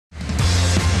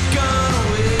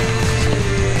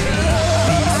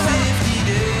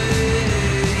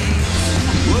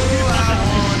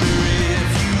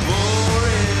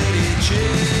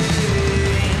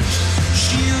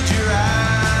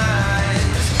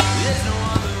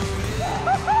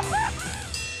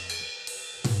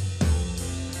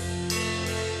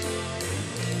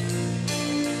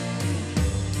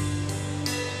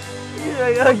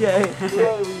like, okay.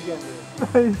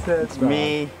 It's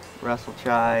me, Russell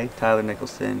Chai, Tyler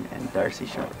Nicholson, and Darcy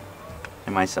Sharp.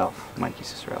 And myself, Mikey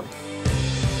Ciccarelli.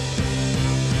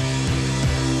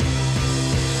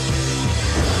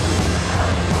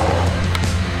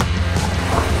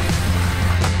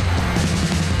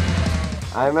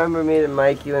 I remember meeting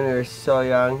Mikey when we were so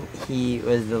young. He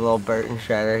was the little Burton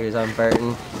shredder. He was on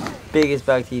Burton. Biggest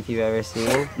buck teeth you've ever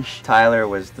seen. Tyler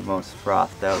was the most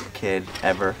frothed out kid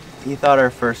ever. He thought our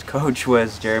first coach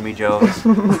was Jeremy Jones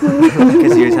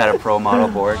because he always had a pro model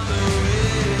board.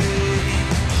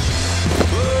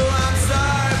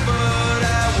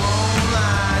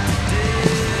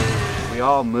 We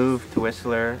all moved to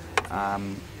Whistler,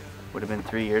 would have been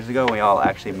 3 years ago. We all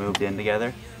actually moved in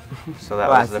together. So that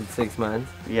was the 6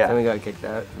 months. Yeah. Then we got kicked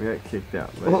out. We got kicked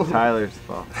out, but Tyler's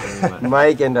fault.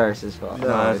 Mike and Darcy's fault. No,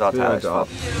 it was all Tyler's fault.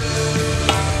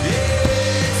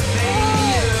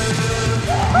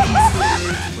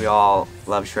 We all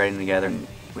love shredding together, and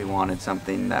we wanted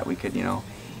something that we could, you know,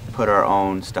 put our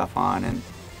own stuff on, and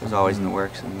it was always in the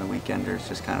works, and the Wkndrs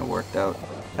just kind of worked out.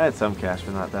 I had some cash,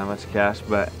 but not that much cash,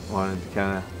 but wanted to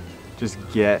kind of just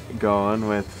get going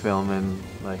with filming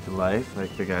like life,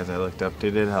 like the guys I looked up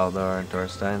to did, Haldor and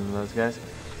Torstein and those guys.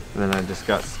 And then I just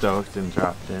got stoked and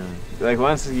dropped in. Like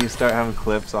once you start having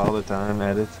clips all the time,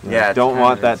 edits, yeah, don't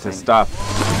want that to stop.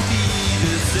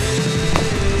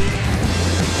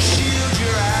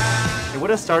 It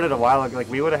would have started a while ago. Like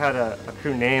we would have had a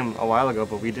crew name a while ago,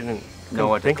 but we didn't know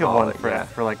what to think of call one it,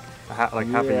 for like half a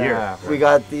year. We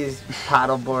got these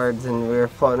paddle boards and we were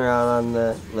floating around on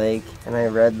the lake, and I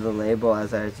read the label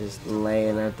as I was just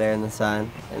laying out there in the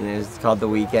sun, and it was called the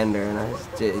Wknder, and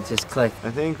it just clicked.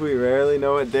 I think we rarely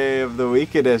know what day of the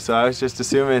week it is, so I was just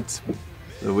assuming it's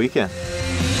the weekend.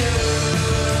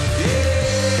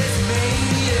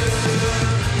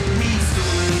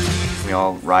 We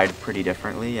all ride pretty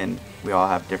differently, and we all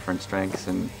have different strengths,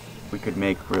 and we could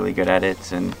make really good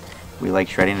edits, and we like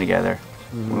shredding together.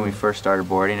 When we first started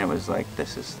boarding, it was like,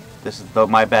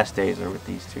 my best days are with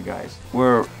these two guys.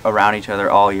 We're around each other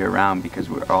all year round because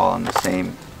we're all on the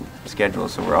same schedule,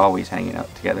 so we're always hanging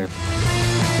out together.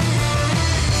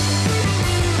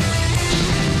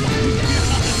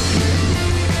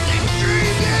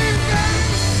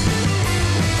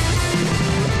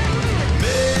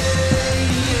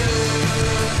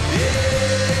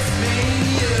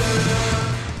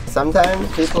 Sometimes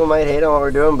people might hate on what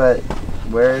we're doing, but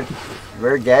we're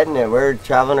getting it. We're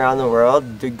traveling around the world,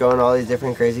 going to all these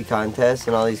different crazy contests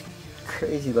and all these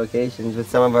crazy locations with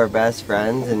some of our best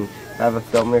friends, and have a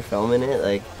filmer filming it.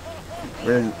 Like,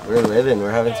 we're living.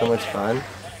 We're having so much fun.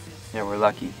 Yeah, we're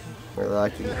lucky. We're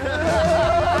lucky.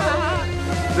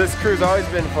 This crew's always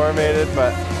been formatted,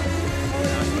 but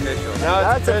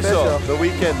now it's official. The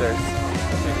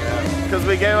Wkndrs. Because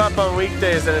we gave up on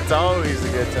weekdays, and it's always a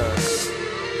good time.